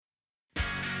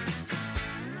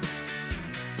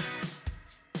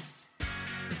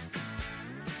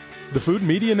The Food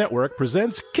Media Network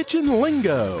presents Kitchen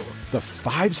Lingo, the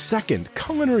 5-second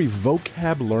culinary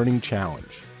vocab learning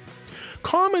challenge.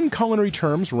 Common culinary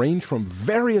terms range from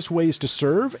various ways to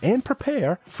serve and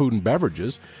prepare food and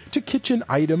beverages, to kitchen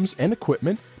items and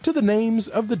equipment, to the names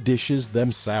of the dishes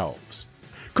themselves.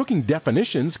 Cooking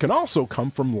definitions can also come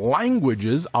from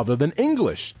languages other than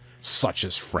English, such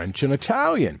as French and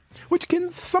Italian, which can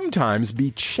sometimes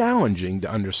be challenging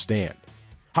to understand.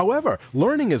 However,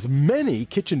 learning as many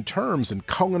kitchen terms and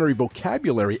culinary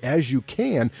vocabulary as you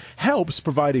can helps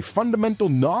provide a fundamental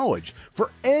knowledge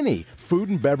for any food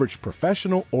and beverage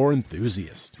professional or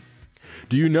enthusiast.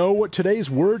 Do you know what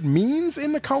today's word means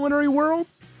in the culinary world?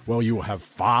 Well, you will have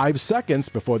 5 seconds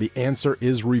before the answer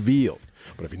is revealed.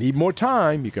 But if you need more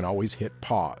time, you can always hit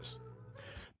pause.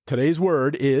 Today's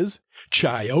word is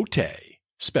chayote,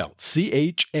 spelled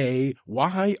C-H-A-Y-O-T-E,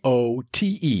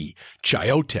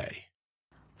 chayote.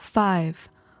 5,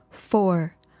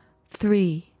 4,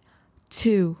 3,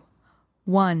 2,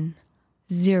 1,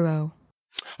 0.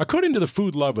 According to the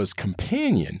Food Lover's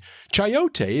Companion,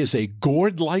 chayote is a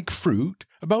gourd-like fruit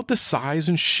about the size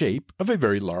and shape of a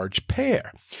very large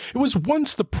pear. It was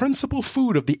once the principal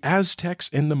food of the Aztecs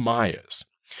and the Mayas.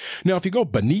 Now, if you go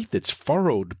beneath its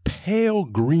furrowed, pale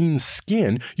green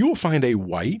skin, you will find a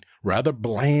white, rather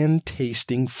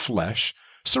bland-tasting flesh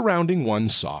surrounding one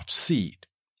soft seed.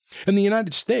 In the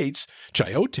United States,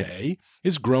 chayote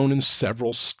is grown in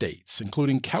several states,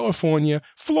 including California,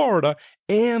 Florida,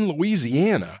 and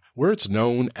Louisiana, where it's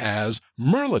known as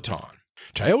mirliton.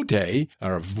 Chayote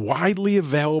are widely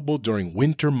available during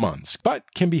winter months,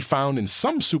 but can be found in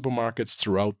some supermarkets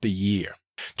throughout the year.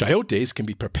 Chayotes can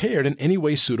be prepared in any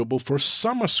way suitable for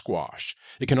summer squash.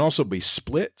 It can also be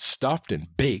split, stuffed,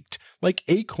 and baked like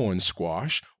acorn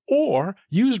squash, or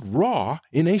used raw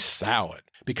in a salad.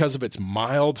 Because of its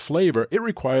mild flavor, it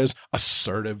requires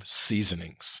assertive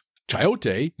seasonings.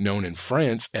 Chayote, known in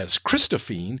France as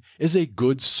Christophine, is a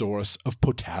good source of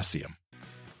potassium.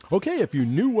 Okay, if you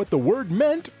knew what the word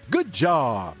meant, good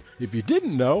job. If you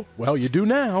didn't know, well, you do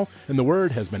now, and the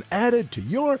word has been added to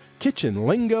your Kitchen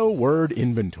Lingo word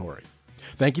inventory.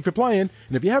 Thank you for playing,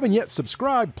 and if you haven't yet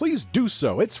subscribed, please do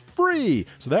so. It's free,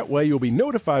 so that way you'll be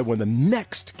notified when the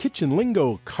next Kitchen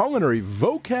Lingo Culinary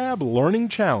Vocab Learning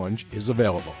Challenge is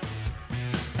available.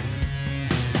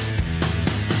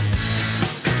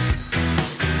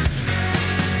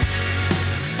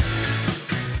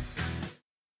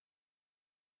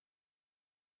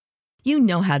 You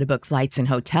know how to book flights and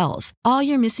hotels. All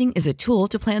you're missing is a tool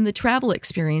to plan the travel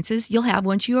experiences you'll have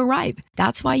once you arrive.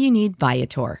 That's why you need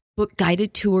Viator. Book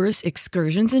guided tours,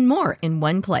 excursions, and more in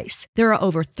one place. There are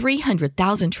over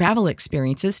 300,000 travel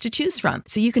experiences to choose from,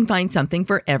 so you can find something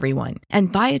for everyone.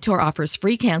 And Viator offers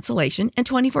free cancellation and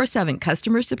 24/7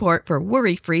 customer support for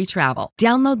worry-free travel.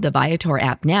 Download the Viator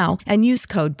app now and use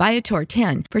code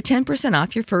Viator10 for 10%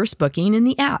 off your first booking in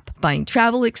the app. Find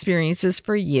travel experiences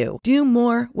for you. Do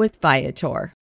more with Viator.